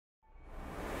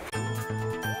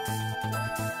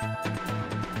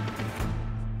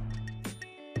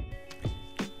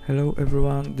Hello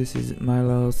everyone, this is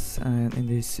Milos, and in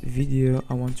this video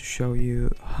I want to show you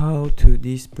how to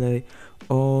display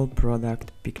all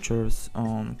product pictures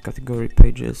on category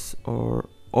pages or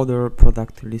other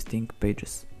product listing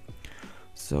pages.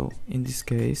 So in this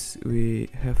case we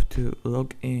have to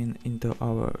log in into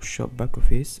our shop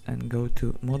backoffice and go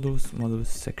to models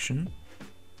section.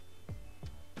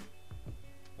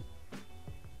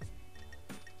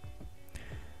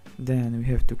 Then we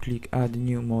have to click add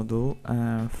new module,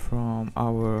 and from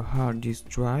our hard disk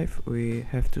drive we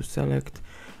have to select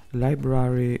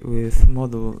library with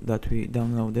module that we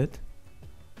downloaded.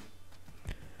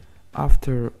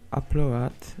 After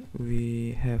upload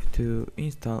we have to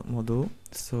install module,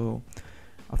 so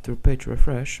after page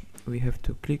refresh we have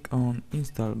to click on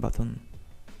install button.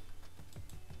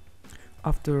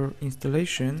 After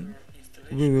installation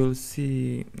we will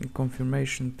see a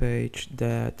confirmation page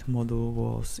that module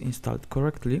was installed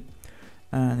correctly,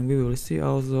 and we will see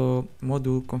also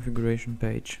module configuration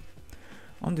page.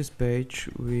 On this page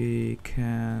we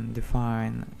can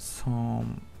define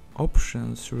some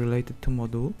options related to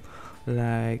module,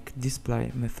 like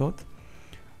display method.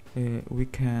 We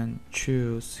can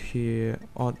choose here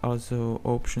also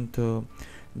option to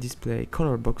display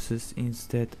color boxes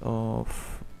instead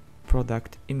of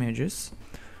product images,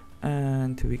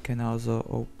 and we can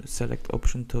also select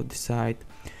option to decide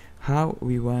how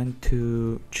we want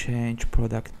to change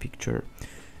product picture,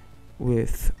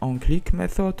 with on click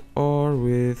method or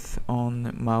with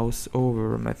on mouse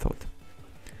over method.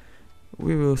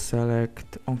 We will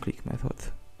select on click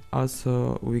method.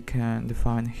 Also we can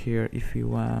define here if we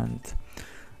want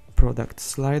product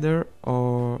slider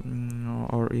or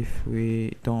if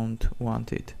we don't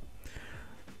want it.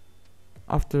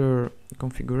 After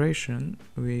configuration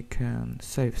we can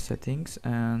save settings,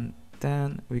 and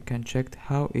then we can check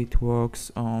how it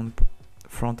works on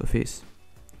front office.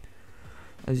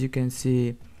 As you can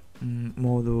see,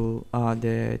 module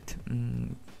added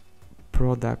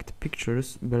product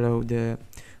pictures below the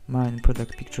main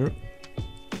product picture.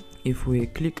 If we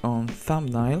click on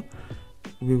thumbnail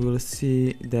we will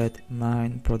see that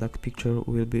main product picture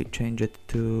will be changed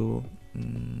to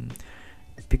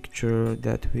picture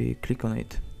that we click on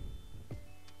it.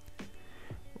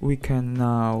 We can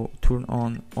now turn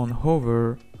on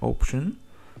hover option,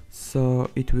 so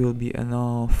it will be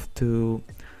enough to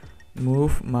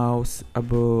move mouse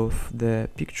above the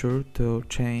picture to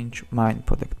change main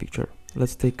product picture.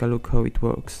 Let's take a look how it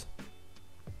works.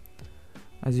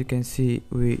 As you can see,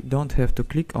 we don't have to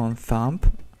click on thumb,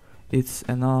 it's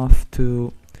enough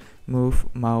to move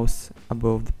mouse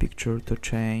above the picture to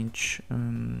change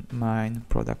main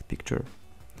product picture.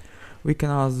 We can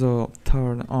also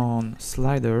turn on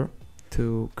slider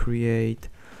to create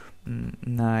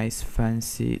nice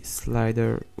fancy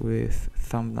slider with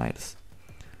thumbnails.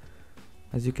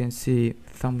 As you can see,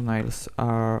 thumbnails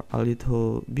are a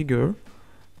little bigger,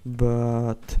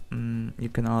 but you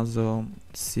can also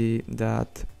see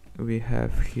that we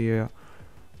have here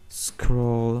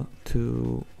scroll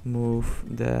to move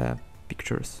the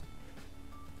pictures.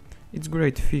 It's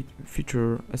great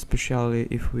feature, especially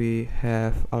if we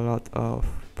have a lot of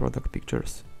product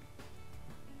pictures.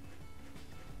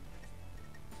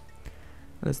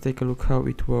 Let's take a look how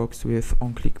it works with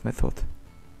on-click method.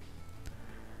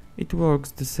 It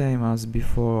works the same as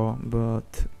before,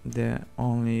 but the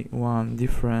only one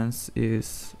difference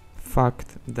is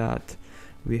fact that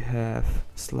we have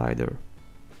slider.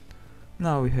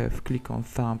 Now we have click on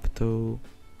thumb to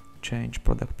change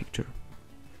product picture.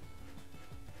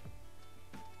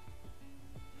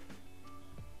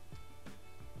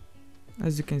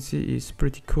 As you can see, it's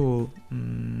pretty cool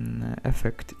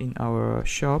effect in our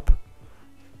shop.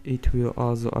 It will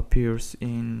also appears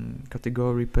in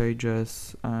category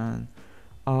pages and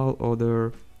all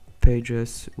other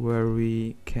pages where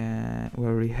we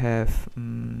have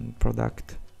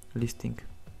product listing.